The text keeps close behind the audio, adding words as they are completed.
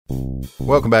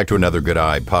Welcome back to another Good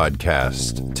Eye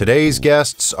podcast. Today's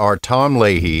guests are Tom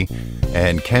Leahy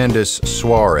and Candice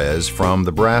Suarez from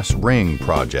the Brass Ring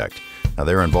Project. Now,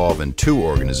 they're involved in two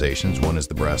organizations. One is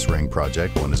the Brass Ring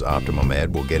Project, one is Optimum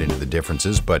Ed. We'll get into the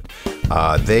differences, but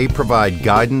they provide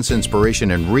guidance,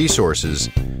 inspiration, and resources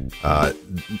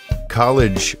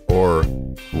college or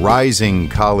rising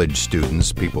college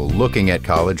students, people looking at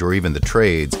college or even the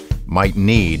trades, might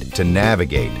need to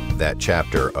navigate that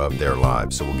chapter of their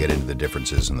lives. So we'll get into the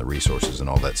differences and the resources and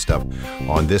all that stuff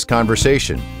on this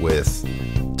conversation with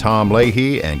Tom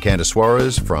Leahy and Candice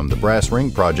Suarez from the Brass Ring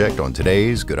Project on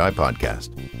today's Good Eye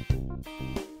Podcast.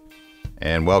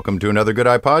 And welcome to another Good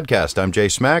Eye Podcast. I'm Jay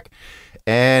Smack,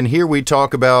 and here we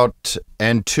talk about,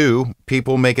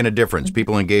 people making a difference.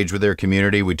 People engage with their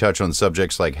community. We touch on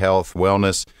subjects like health,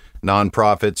 wellness,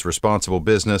 nonprofits, responsible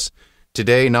business.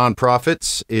 Today,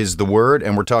 nonprofits is the word,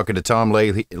 and we're talking to Tom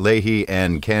Leahy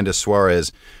and Candice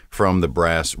Suarez from the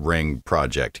Brass Ring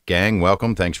Project. Gang,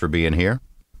 welcome. Thanks for being here.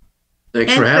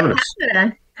 Thanks for having us.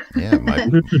 Yeah,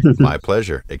 my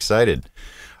pleasure. Excited.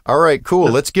 All right,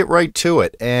 cool. Let's get right to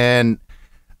it. And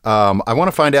I want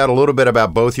to find out a little bit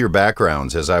about both your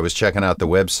backgrounds. As I was checking out the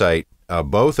website,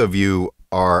 both of you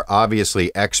are obviously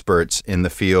experts in the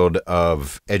field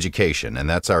of education, and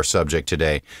that's our subject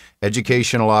today.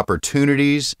 Educational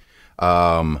opportunities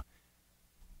after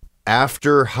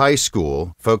high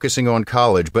school, focusing on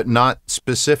college, but not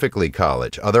specifically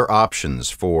college. Other options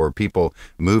for people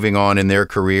moving on in their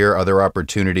career, other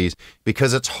opportunities,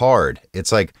 because it's hard.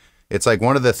 It's like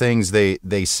one of the things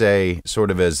they say,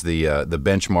 sort of as the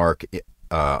benchmark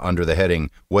under the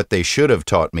heading, what they should have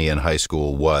taught me in high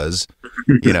school was,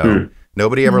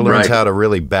 nobody ever learns how to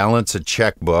really balance a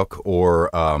checkbook or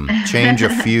change a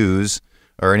fuse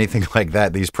or anything like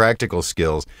that, these practical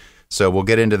skills. So we'll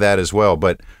get into that as well.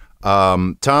 But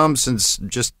Tom, since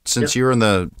you're in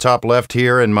the top left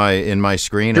here in my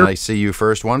screen, and I see you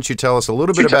first, why don't you tell us a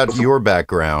little bit about your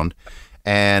background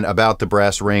and about the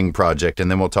Brass Ring Project, and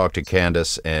then we'll talk to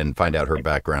Candice and find out her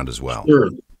background as well. Sure.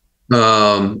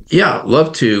 Yeah,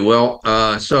 love to. Well,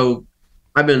 so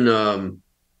I've been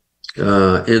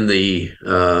in the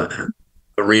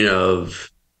arena of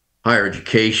higher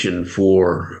education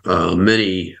for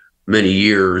many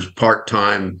years,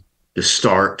 part-time to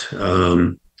start,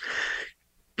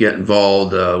 get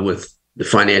involved with the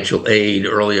financial aid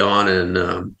early on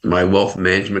in my wealth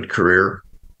management career.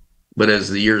 But as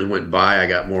the years went by, I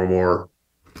got more and more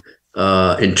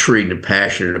intrigued and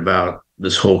passionate about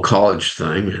this whole college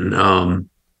thing. And a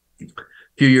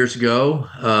few years ago,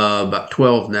 about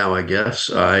 12 now, I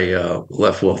guess, I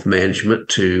left wealth management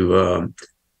to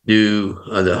do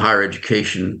the higher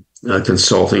education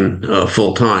consulting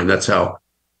full time. That's how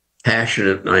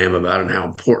passionate I am about it and how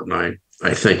important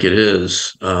I think it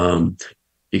is,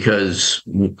 because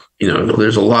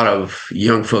there's a lot of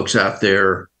young folks out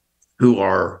there who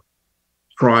are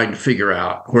trying to figure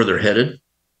out where they're headed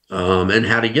and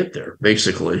how to get there,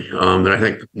 basically. And I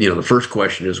think the first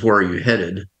question is, where are you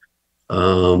headed?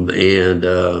 So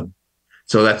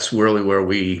that's really where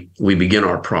we begin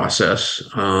our process,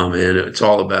 and it's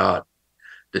all about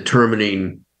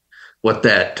determining what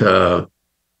that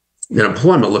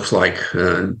employment looks like,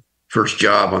 first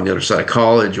job on the other side of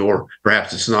college, or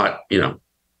perhaps it's not,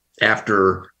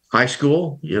 after high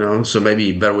school, so maybe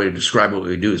a better way to describe what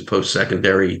we do is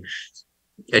post-secondary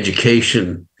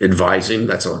education advising.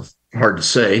 That's hard to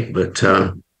say, but,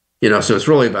 so it's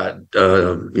really about,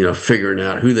 figuring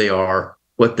out who they are,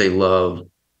 what they love,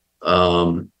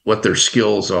 what their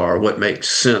skills are, what makes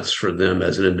sense for them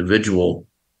as an individual.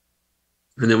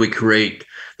 And then we create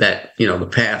that, the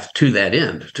path to that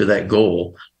end, to that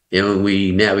goal. And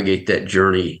we navigate that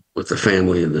journey with the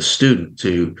family and the student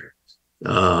to,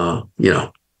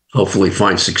 hopefully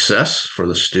find success for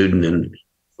the student. And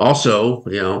also,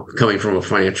 coming from a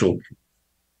financial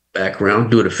background,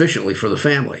 do it efficiently for the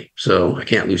family. So I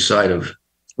can't lose sight of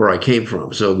where I came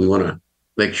from. So we want to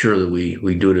make sure that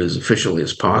we do it as efficiently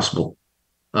as possible.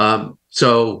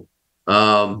 So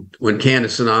when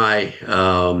Candice and I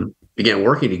began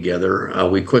working together,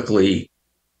 we quickly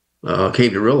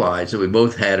came to realize that we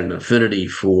both had an affinity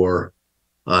for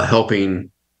helping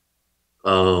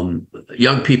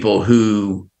young people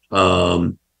who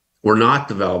were not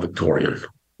the valedictorian,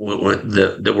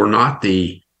 that were not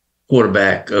the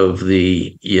quarterback of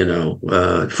the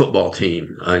football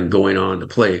team and going on to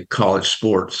play college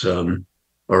sports,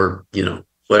 or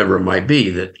whatever it might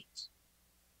be, that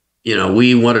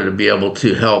we wanted to be able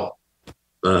to help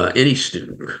any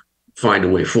student find a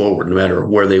way forward, no matter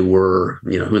where they were,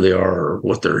 who they are, or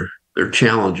what their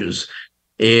challenges.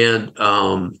 And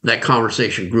that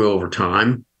conversation grew over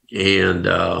time, and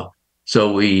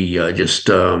So we just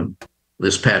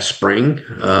this past spring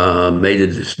made a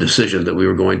decision that we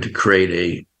were going to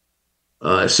create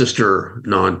a sister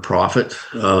nonprofit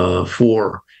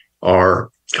for our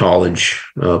college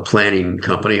planning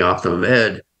company, Optimum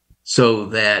Ed, so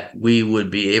that we would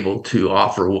be able to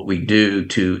offer what we do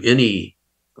to any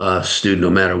student, no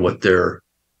matter what their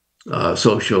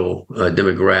social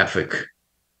demographic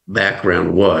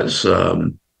background was,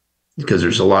 because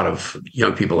there's a lot of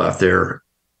young people out there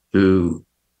who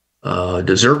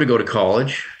deserve to go to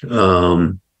college,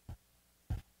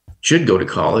 should go to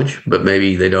college, but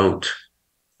maybe they don't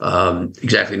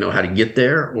exactly know how to get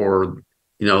there, or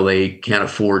they can't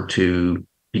afford to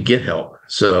get help.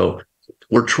 So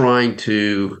we're trying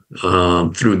to,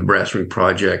 through the Brass Ring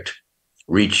Project,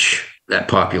 reach that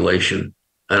population.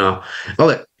 And I'll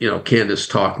let Candice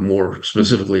talk more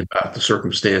specifically about the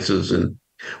circumstances and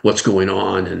what's going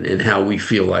on, and how we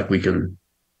feel like we can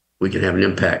have an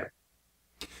impact.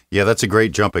 Yeah, that's a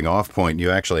great jumping off point.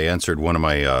 You actually answered one of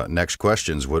my next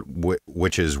questions,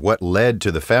 which is what led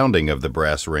to the founding of the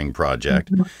Brass Ring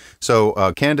Project. Mm-hmm. So,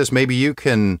 Candice, maybe you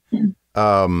can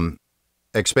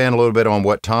expand a little bit on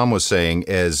what Tom was saying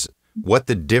as what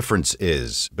the difference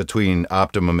is between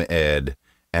Optimum Ed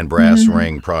and Brass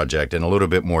Ring Project in a little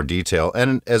bit more detail.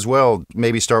 And as well,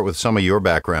 maybe start with some of your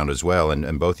background as well.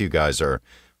 And both you guys are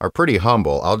pretty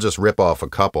humble. I'll just rip off a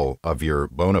couple of your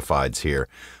bona fides here.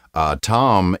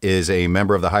 Tom is a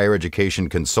member of the Higher Education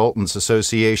Consultants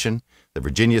Association, the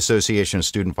Virginia Association of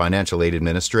Student Financial Aid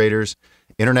Administrators,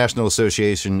 International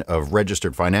Association of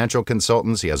Registered Financial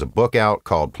Consultants. He has a book out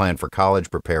called Plan for College,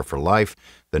 Prepare for Life,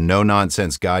 The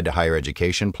No-Nonsense Guide to Higher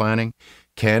Education Planning.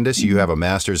 Candice, you have a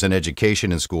master's in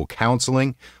education and school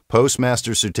counseling,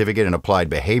 postmaster's certificate in applied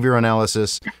behavior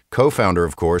analysis, co-founder,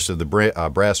 of course, of the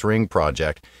Brass Ring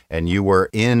Project, and you were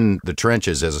in the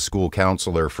trenches as a school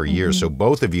counselor for years. So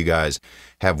both of you guys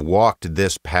have walked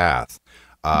this path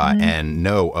and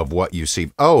know of what you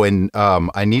see. Oh, and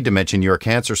I need to mention you're a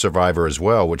cancer survivor as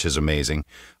well, which is amazing.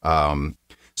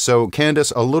 So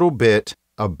Candice, a little bit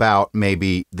about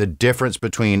maybe the difference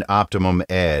between Optimum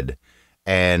Ed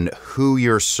and who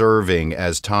you're serving,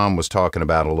 as Tom was talking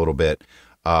about a little bit.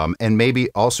 And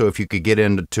maybe also if you could get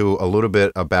into a little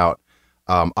bit about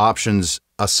options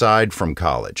aside from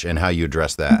college and how you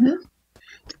address that.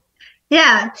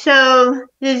 Yeah, so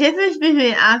the difference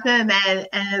between Optimum Ed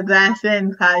and the Brass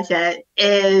Ring Project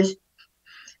is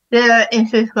they're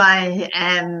intertwined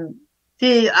and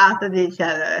feed off of each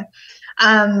other.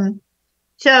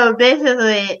 So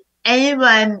basically,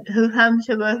 anyone who comes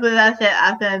to work with us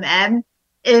at Optimum Ed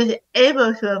is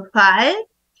able to apply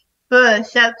for a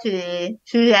subsidy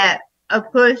to get a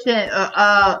portion or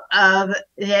all of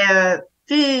their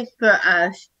fees for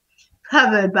us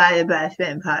covered by the Brass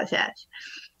Ring Project.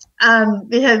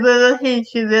 Because we're looking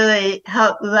to really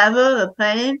help level the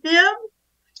playing field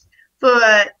for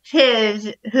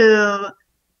kids who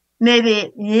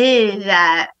maybe need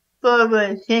that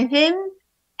forward thinking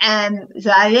and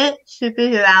guidance to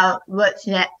figure out what's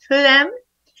next for them,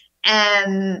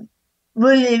 and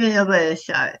wouldn't even know where to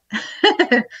start.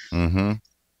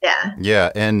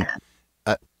 Yeah, and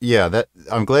that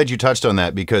I'm glad you touched on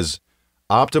that, because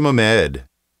Optimum Ed,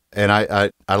 and I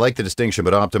like the distinction,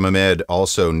 but Optimum Ed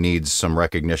also needs some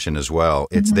recognition as well.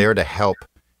 It's there to help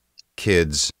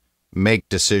kids make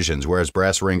decisions, whereas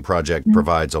Brass Ring Project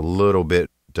provides a little bit,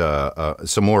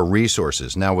 some more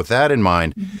resources. Now, with that in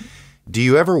mind, do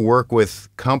you ever work with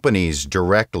companies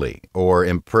directly or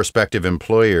in prospective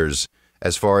employers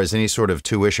as far as any sort of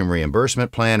tuition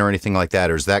reimbursement plan or anything like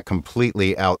that, or is that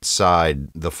completely outside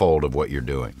the fold of what you're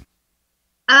doing?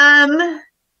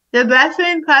 The Brass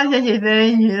Ring Project is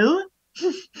very new, so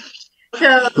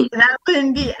that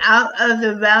wouldn't be out of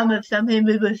the realm of something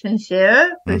we would consider,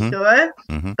 for sure.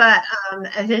 But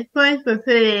at this point, we're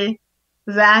pretty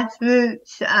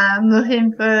grassroots,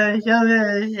 looking for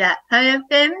donors, that kind of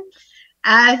thing.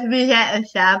 As we get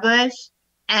established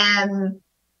and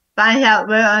find out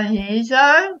where our needs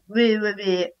are, we would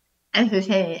be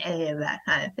entertaining any of that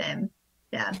kind of thing.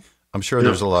 Yeah, I'm sure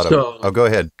there's a lot of. Oh, go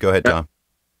ahead, Tom.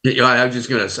 I was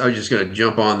just gonna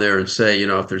jump on there and say,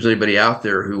 if there's anybody out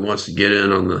there who wants to get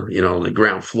in on the, the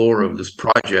ground floor of this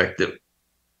project, that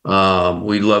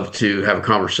we'd love to have a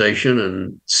conversation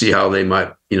and see how they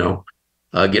might,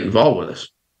 get involved with us.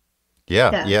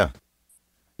 Yeah.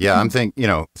 I'm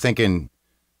thinking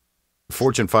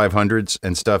Fortune 500s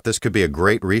and stuff. This could be a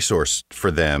great resource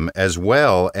for them, as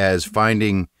well as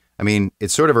finding. I mean,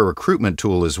 it's sort of a recruitment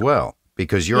tool as well,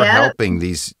 because you're helping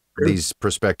these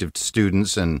prospective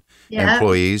students and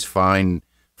employees find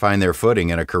their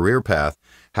footing in a career path.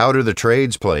 How do the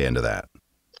trades play into that?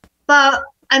 Well,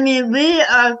 I mean, we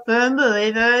are firm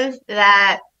believers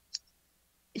that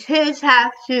kids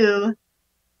have to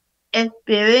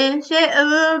experience it a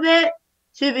little bit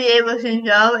to be able to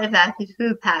know if that's a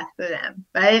true path for them,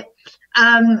 right?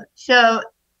 So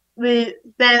we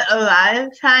spend a lot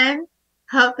of time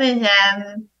helping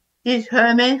them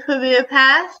determine career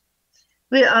paths.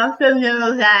 We also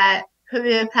know that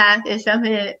career path is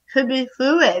something that could be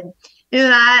fluid. You're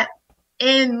not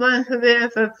in one career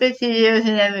for 50 years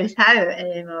and then retire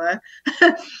anymore.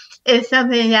 It's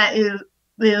something that you'll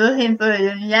be looking for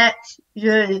your next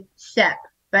good step,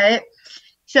 right?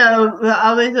 So we're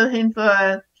always looking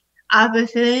for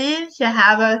opportunities to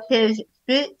have our kids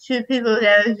speak to people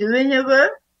that are doing the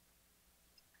work,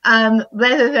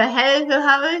 whether they're headed to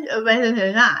college or whether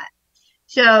they're not.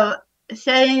 So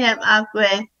setting them up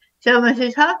with someone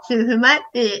to talk to who might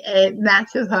be a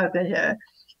master carpenter,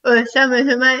 or someone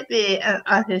who might be an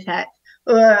architect,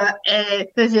 or a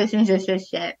physician's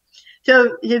assistant.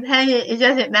 So depending, it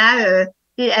doesn't matter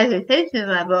the education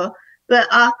level, but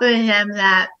offering them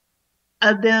that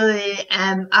ability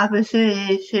and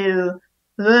opportunity to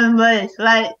learn what it's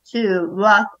like to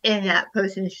walk in that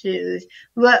person's shoes.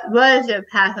 What is their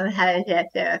path on how to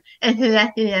get there, and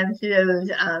connecting them to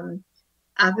those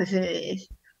opportunities.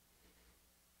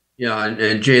 Yeah,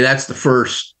 and Jay, that's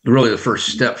really the first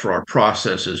step for our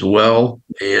process as well.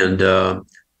 And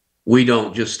we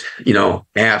don't just,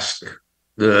 ask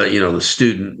the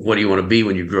student, what do you want to be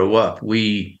when you grow up?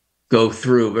 We go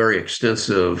through a very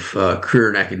extensive career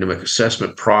and academic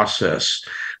assessment process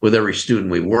with every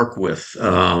student we work with,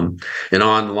 an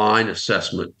online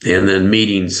assessment, and then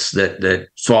meetings that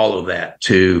follow that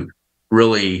to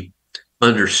really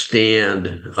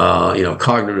understand,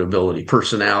 cognitive ability,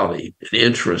 personality, and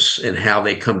interests, and how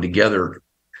they come together,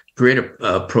 create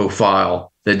a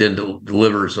profile that then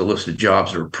delivers a list of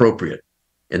jobs that are appropriate.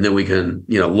 And then we can,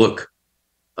 look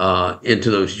into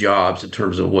those jobs in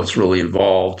terms of what's really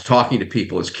involved, talking to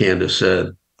people, as Candice said.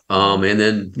 And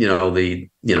then,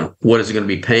 what is it going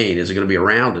to be paying? Is it going to be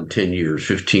around in 10 years,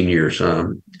 15 years?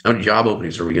 How many job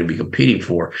openings are we going to be competing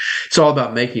for? It's all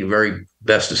about making the very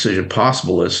best decision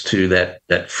possible as to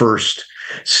that first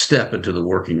step into the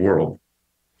working world,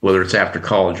 whether it's after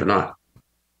college or not.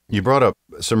 You brought up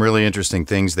some really interesting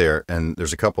things there, and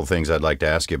there's a couple of things I'd like to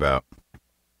ask you about.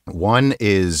 One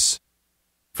is,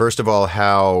 first of all,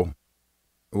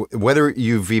 whether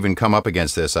you've even come up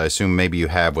against this, I assume maybe you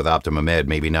have with Optimum Ed,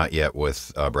 maybe not yet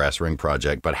with Brass Ring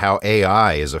Project, but how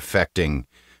AI is affecting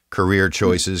career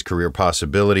choices, career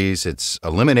possibilities. It's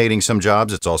eliminating some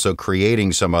jobs. It's also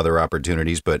creating some other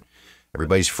opportunities, but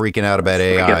everybody's freaking out about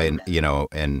AI,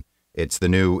 and it's the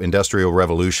new industrial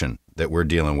revolution that we're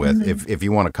dealing with. Mm-hmm. If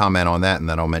you want to comment on that, and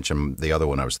then I'll mention the other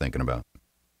one I was thinking about.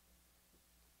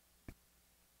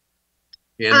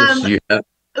 Candice,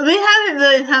 we haven't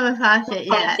really come across it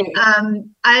yet.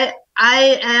 I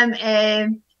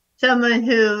am someone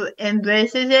who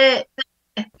embraces it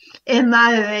in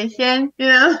moderation,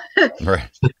 Right.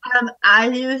 I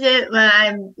use it when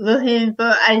I'm looking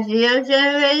for idea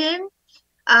generating,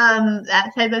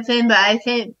 that type of thing, but I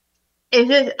think it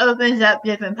just opens up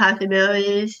different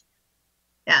possibilities.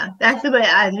 Yeah, that's the way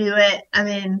I view it. I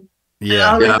mean,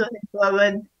 I'm always looking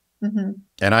forward. Mm-hmm.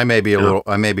 And I may be a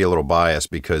little biased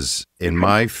because in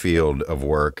my field of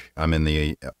work, I'm in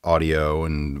the audio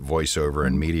and voiceover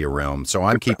and media realm, so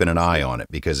I'm keeping an eye on it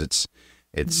because it's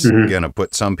mm-hmm. going to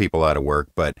put some people out of work.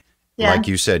 But like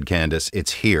you said, Candice,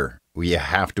 it's here. You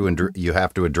have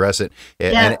to address it,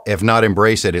 and if not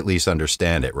embrace it, at least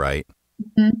understand it, right?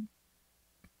 Mm-hmm.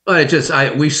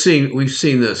 But we've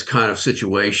seen this kind of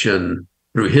situation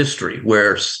through history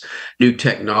where new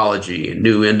technology and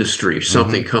new industry,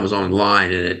 something mm-hmm. comes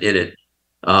online, and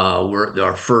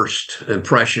our first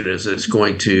impression is that it's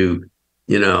going to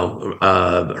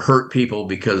hurt people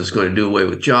because it's going to do away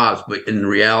with jobs. But in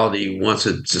reality, once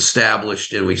it's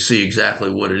established and we see exactly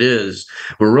what it is,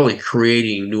 we're really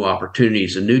creating new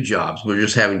opportunities and new jobs. We're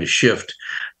just having to shift,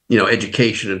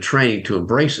 education and training to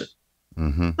embrace it.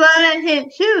 Mm-hmm. Well, I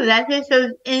think too, that just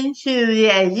goes into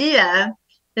the idea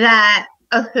that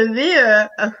a career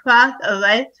across a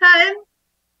lifetime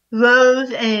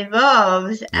grows and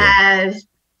evolves as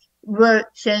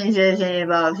work changes and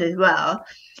evolves as well.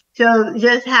 So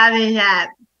just having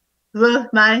that growth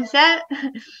mindset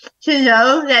to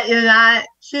know that you're not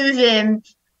choosing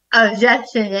a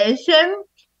destination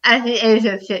at the age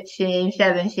of 16,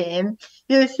 17,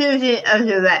 you're choosing a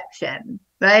direction,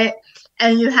 right?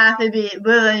 And you have to be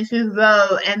willing to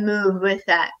grow and move with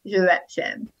that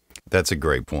direction. That's a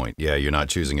great point. Yeah, you're not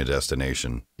choosing a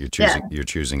destination. You're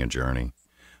choosing a journey.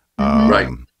 Right.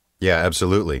 Yeah,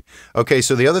 absolutely. Okay,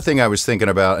 so the other thing I was thinking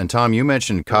about, and Tom, you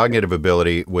mentioned cognitive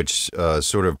ability, which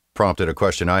sort of prompted a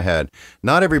question I had.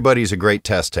 Not everybody's a great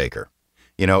test taker.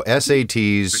 You know,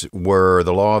 SATs were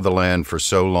the law of the land for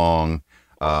so long,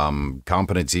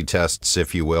 competency tests,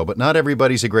 if you will, but not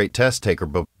everybody's a great test taker,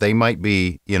 but they might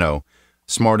be, you know,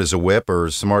 smart as a whip or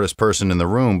smartest person in the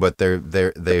room, but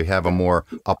they have a more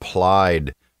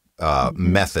applied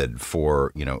method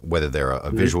for, you know, whether they're a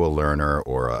visual learner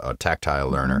or a tactile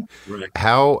learner. Right.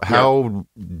 How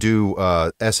do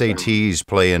SATs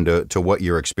play into what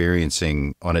you're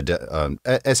experiencing on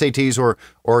SATs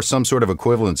or some sort of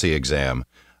equivalency exam?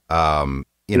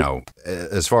 You know,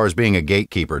 as far as being a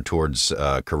gatekeeper towards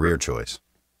career choice.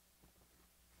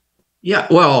 Yeah,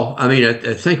 well, I mean,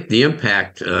 I think the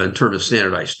impact in terms of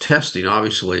standardized testing,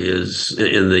 obviously, is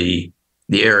in the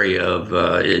area of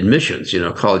admissions, you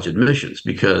know, college admissions,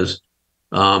 because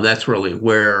that's really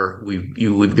where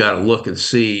we've got to look and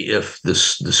see if the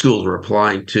schools we're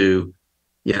applying to,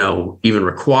 you know, even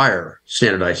require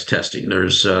standardized testing.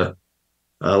 There's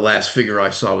last figure I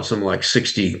saw was something like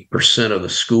 60% of the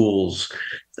schools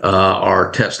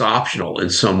are test optional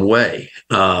in some way.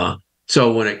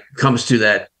 So when it comes to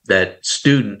that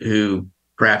student who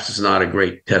perhaps is not a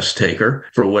great test taker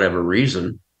for whatever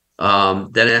reason,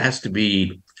 then it has to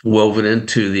be woven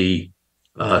into the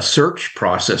search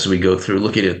process we go through,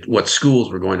 looking at what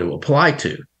schools we're going to apply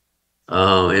to.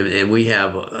 And we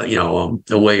have, you know,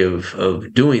 a way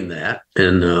of doing that.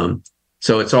 And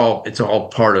so it's all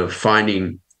part of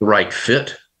finding the right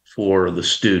fit for the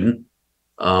student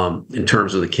in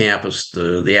terms of the campus,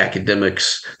 the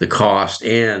academics, the cost,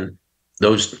 and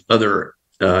those other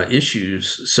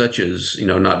issues, such as, you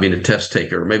know, not being a test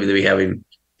taker, or maybe they be having,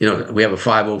 you know, we have a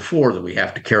 504 that we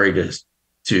have to carry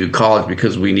to college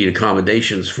because we need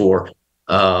accommodations for,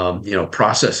 you know,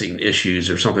 processing issues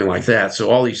or something like that. So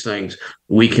all these things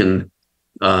we can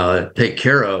take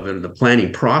care of in the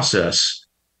planning process,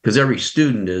 because every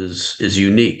student is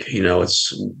unique. You know,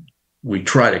 we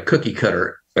try to cookie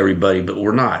cutter everybody, but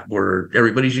we're not.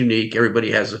 Everybody's unique.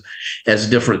 Everybody has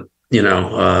different, you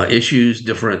know, issues,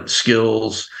 different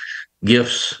skills,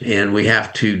 gifts, and we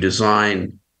have to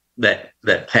design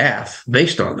that path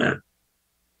based on that.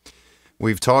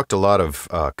 We've talked a lot of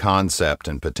concept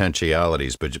and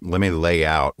potentialities, but let me lay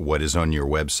out what is on your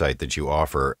website that you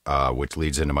offer, which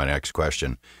leads into my next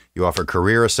question. You offer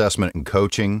career assessment and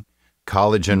coaching,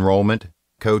 college enrollment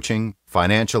coaching,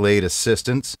 financial aid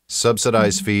assistance,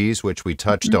 subsidized fees, which we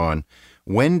touched on.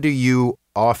 When do you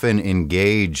often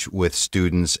engage with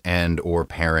students and or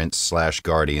parents /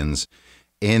 guardians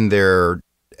in their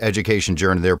education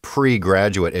journey, their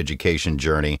pre-graduate education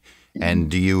journey? And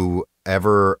do you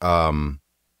ever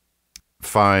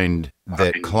find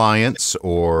that clients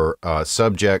or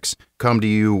subjects come to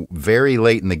you very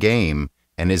late in the game,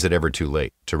 and is it ever too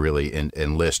late to really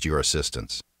enlist your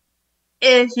assistance?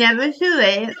 It's never too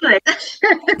late.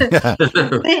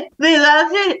 we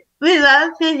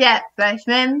love to get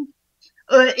freshmen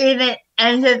or even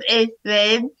end of 8th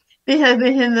grade, because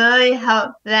we can really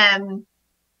help them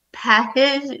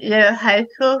package their high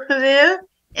school career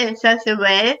in such a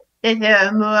way that they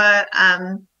are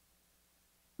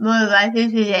more likely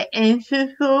to get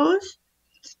into schools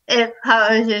if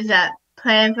colleges that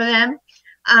plan for them.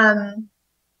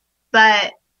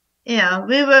 But, you know,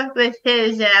 we work with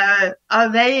kids that are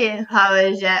already in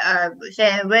college that are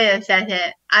saying, wait a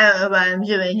second, I don't know what I'm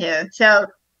doing here. So,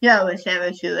 no, it's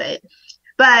never too late.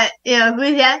 But, you know, if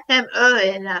we get them early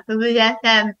enough, if we get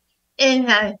them in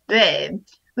 9th grade,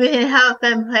 we can help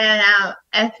them plan out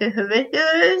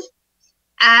extracurriculars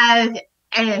as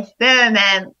an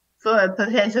experiment for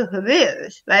potential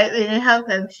careers, right? We can help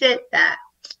them shape that.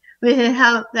 We can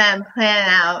help them plan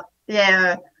out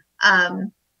their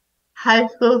high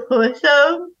school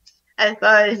curriculum as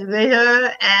far as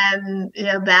rigor and, you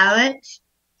know, balance,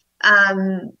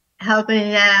 helping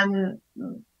them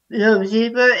go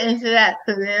deeper into that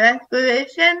career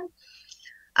exploration,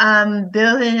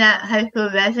 building that high school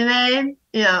resume,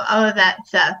 you know, all of that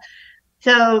stuff.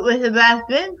 So with the Black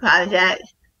Green Project,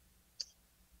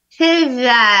 kids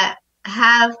that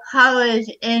have college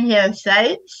in their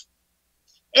sights,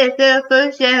 if they're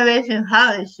first generation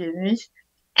college students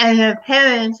and their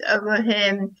parents are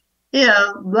working, you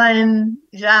know, one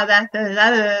job after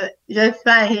another just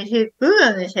trying to keep food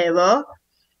on the table,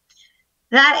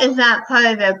 that is not part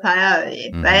of their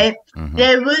priority, right?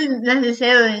 They wouldn't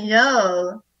necessarily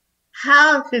know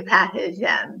how to package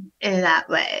them in that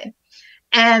way.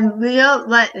 And we don't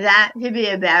want that to be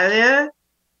a barrier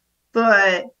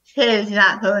for kids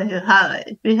not going to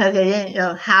college because they didn't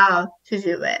know how to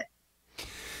do it.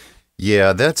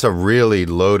 Yeah, that's a really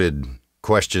loaded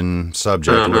question,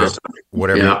 subject,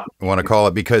 whatever Yeah. you want to call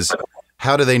it, because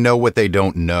how do they know what they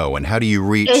don't know? And how do you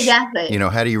reach, Exactly.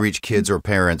 how do you reach kids or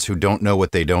parents who don't know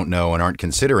what they don't know and aren't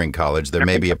considering college? There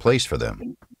may be a place for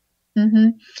them. Mm-hmm.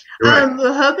 Right.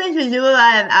 We're hoping to do a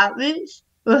lot of outreach.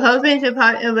 We're hoping to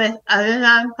partner with other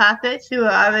nonprofits who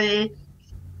are already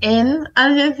in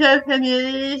underserved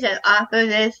communities and offer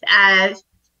this as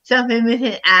something we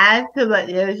can add to what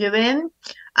they're doing.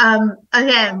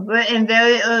 Again, we're in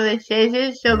very early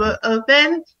stages, so we're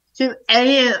open to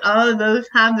any and all of those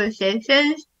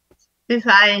conversations to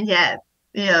try and get,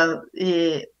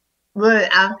 the word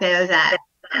out there that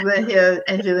we're here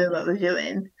and doing what we're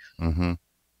doing. Mm-hmm.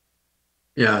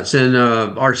 Yeah, it's in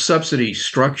our subsidy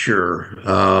structure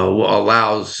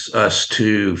allows us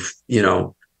to,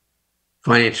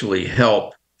 financially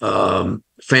help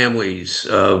families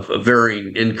of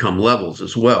varying income levels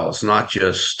as well. It's not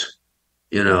just,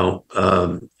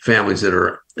 families that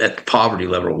are at the poverty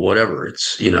level or whatever.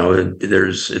 It's,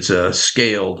 it's a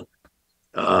scaled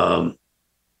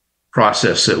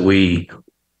process that we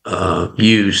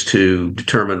use to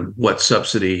determine what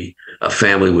subsidy a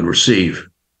family would receive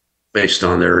based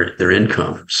on their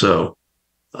income. So,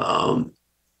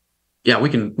 yeah, we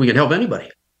can help anybody.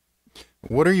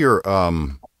 What are your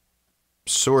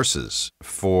sources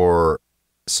for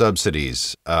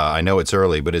subsidies? I know it's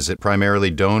early, but is it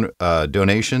primarily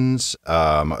donations?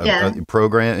 Yeah.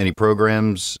 Any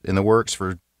programs in the works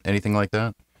for anything like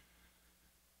that?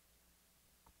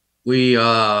 We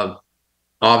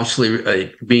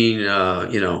obviously being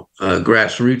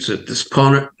grassroots at this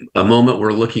moment,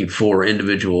 we're looking for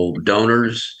individual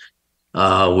donors.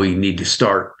 We need to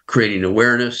start creating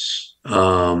awareness.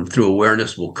 Through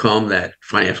awareness will come that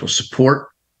financial support.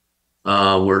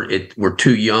 We're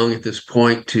too young at this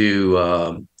point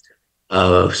to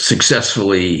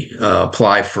successfully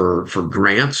apply for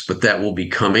grants, but that will be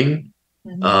coming.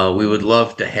 Mm-hmm. We would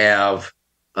love to have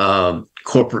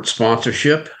corporate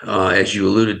sponsorship, as you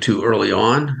alluded to early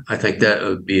on. I think that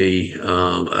would be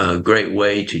a great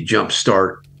way to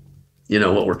jumpstart,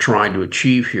 what we're trying to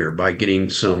achieve here by getting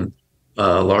some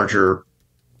larger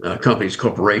companies,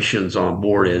 corporations on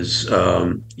board as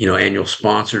annual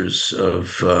sponsors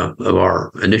of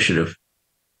our initiative.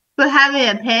 We're having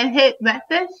a pancake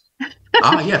breakfast.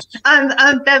 Yes.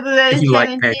 On February 17th. You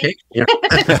like pancakes? Yeah.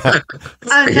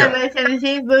 On February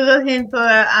 17th, we're looking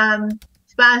for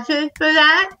sponsors for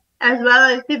that, as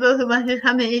well as people who want to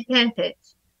come and eat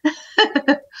pancakes.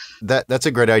 That's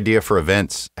a great idea for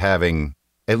events, having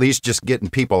at least just getting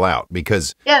people out,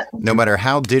 because no matter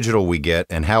how digital we get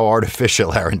and how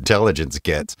artificial our intelligence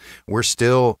gets, we're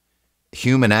still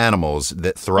human animals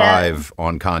that thrive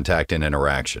on contact and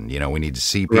interaction. We need to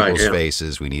see people's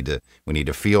faces. We need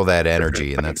to feel that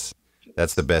energy, and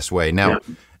that's the best way.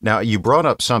 Now you brought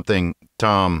up something,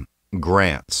 Tom,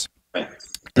 grants.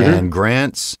 And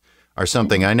grants are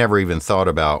something I never even thought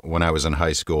about when I was in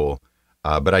high school.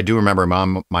 But I do remember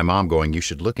my mom going, you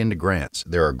should look into grants.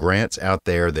 There are grants out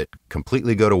there that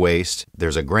completely go to waste.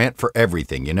 There's a grant for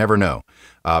everything. You never know.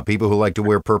 People who like to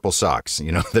wear purple socks,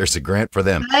 there's a grant for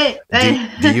them. Right.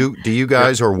 Do you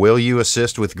guys, or will you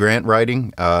assist with grant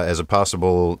writing as a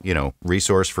possible,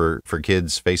 resource for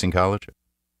kids facing college?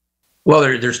 Well,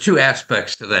 there's two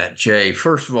aspects to that, Jay.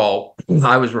 First of all, when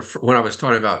I was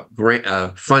talking about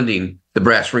funding the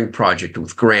Brass Ring Project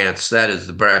with grants, that is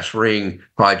the Brass Ring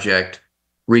Project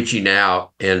reaching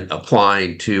out and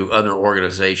applying to other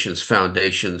organizations,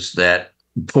 foundations that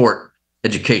support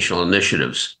educational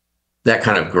initiatives, that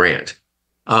kind of grant.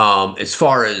 As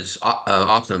far as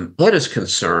Optum Ed is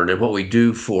concerned and what we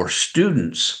do for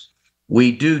students,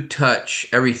 we do touch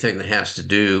everything that has to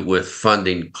do with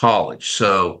funding college.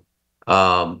 So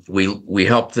we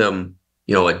help them,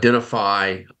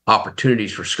 identify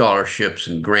opportunities for scholarships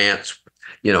and grants,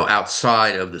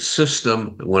 outside of the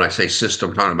system. When I say system,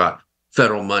 I'm talking about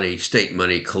federal money, state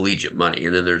money, collegiate money,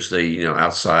 and then there's the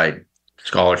outside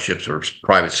scholarships or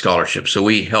private scholarships. So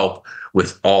we help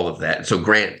with all of that. And so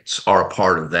grants are a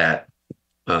part of that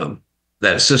that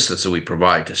assistance that we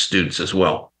provide to students as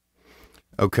well.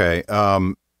 Okay.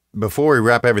 Before we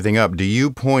wrap everything up, do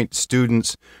you point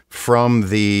students from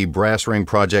the Brass Ring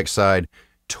Project side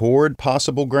toward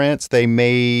possible grants they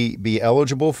may be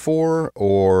eligible for,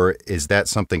 or is that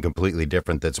something completely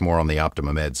different that's more on the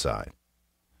Optimum Ed side?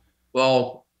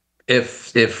 Well,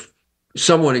 if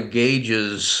someone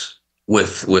engages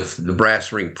with the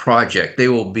Brass Ring Project, they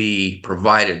will be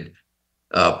provided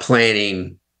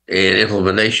planning and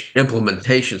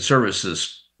implementation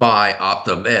services by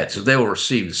Optum Ed, so they will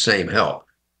receive the same help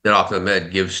that Optum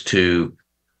Ed gives to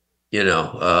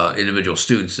individual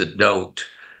students that don't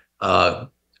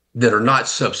that are not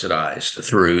subsidized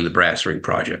through the Brass Ring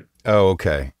Project. Oh,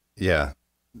 okay. Yeah,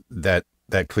 that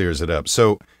clears it up.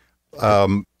 So,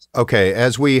 okay,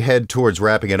 as we head towards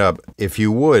wrapping it up, if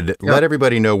you would, let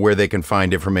everybody know where they can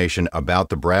find information about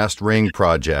the Brass Ring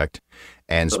Project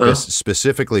and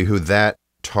specifically who that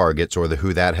targets or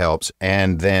who that helps,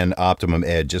 and then Optimum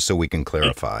Ed, just so we can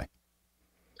clarify.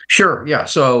 Sure. Yeah.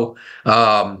 So,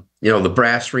 the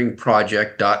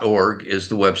brassringproject.org is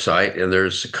the website, and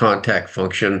there's a contact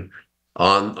function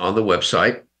on the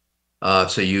website.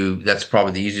 That's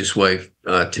probably the easiest way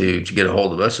to get a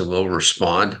hold of us, and we'll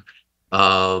respond.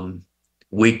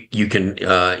 You can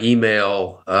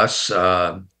email us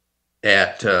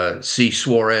at C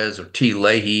Suarez or T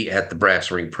Leahy at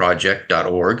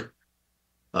thebrassringproject.org.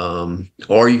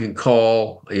 Or you can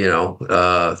call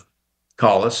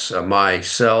us. My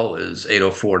cell is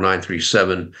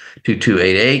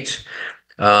 804-937-2288.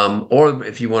 Or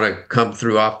if you want to come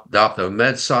through the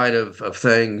OptoMed side of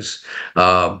things,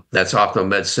 that's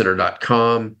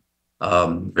optomedcenter.com.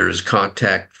 There's a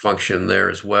contact function there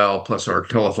as well, plus our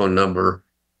telephone number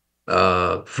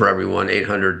for everyone,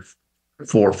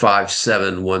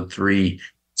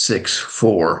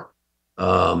 800-457-1364.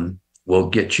 We'll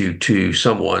get you to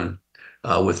someone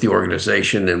with the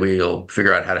organization, and we'll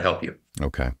figure out how to help you.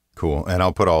 Okay, cool. And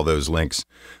I'll put all those links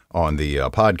on the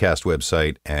podcast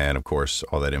website, and of course,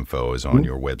 all that info is on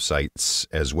your websites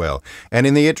as well. And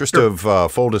in the interest of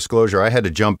full disclosure, I had to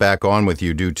jump back on with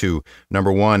you due to,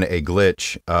 number one, a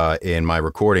glitch in my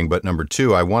recording, but number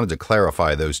two, I wanted to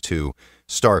clarify those two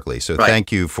starkly. So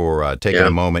thank you for taking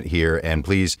a moment here, and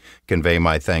please convey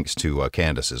my thanks to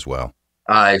Candice as well.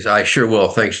 I sure will.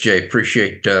 Thanks, Jay.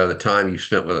 Appreciate the time you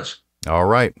spent with us. All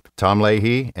right. Tom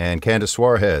Leahy and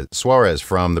Candice Suarez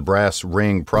from the Brass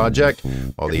Ring Project.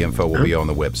 All the info will be on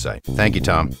the website. Thank you,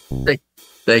 Tom. Thank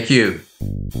you.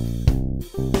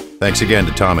 Thanks again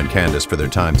to Tom and Candice for their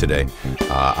time today.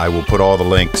 I will put all the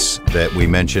links that we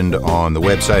mentioned on the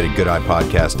website at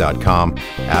goodeyepodcast.com.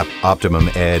 Optimum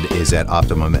Ed is at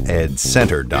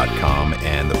optimumedcenter.com,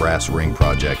 and the Brass Ring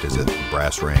Project is at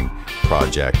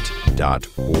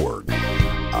brassringproject.org.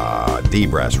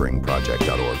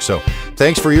 thebrassringproject.org. So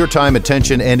thanks for your time,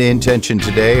 attention, and intention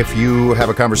today. If you have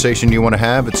a conversation you want to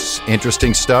have, it's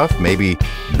interesting stuff, maybe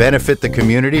benefit the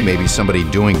community, maybe somebody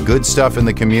doing good stuff in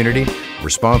the community,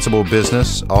 responsible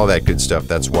business, all that good stuff.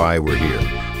 That's why we're here.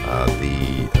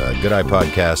 The Good Eye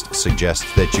Podcast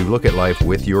suggests that you look at life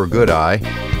with your good eye,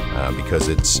 because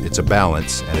it's a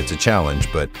balance and it's a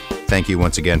challenge. But thank you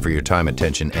once again for your time,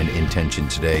 attention, and intention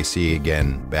today. See you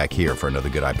again back here for another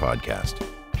Good Eye Podcast.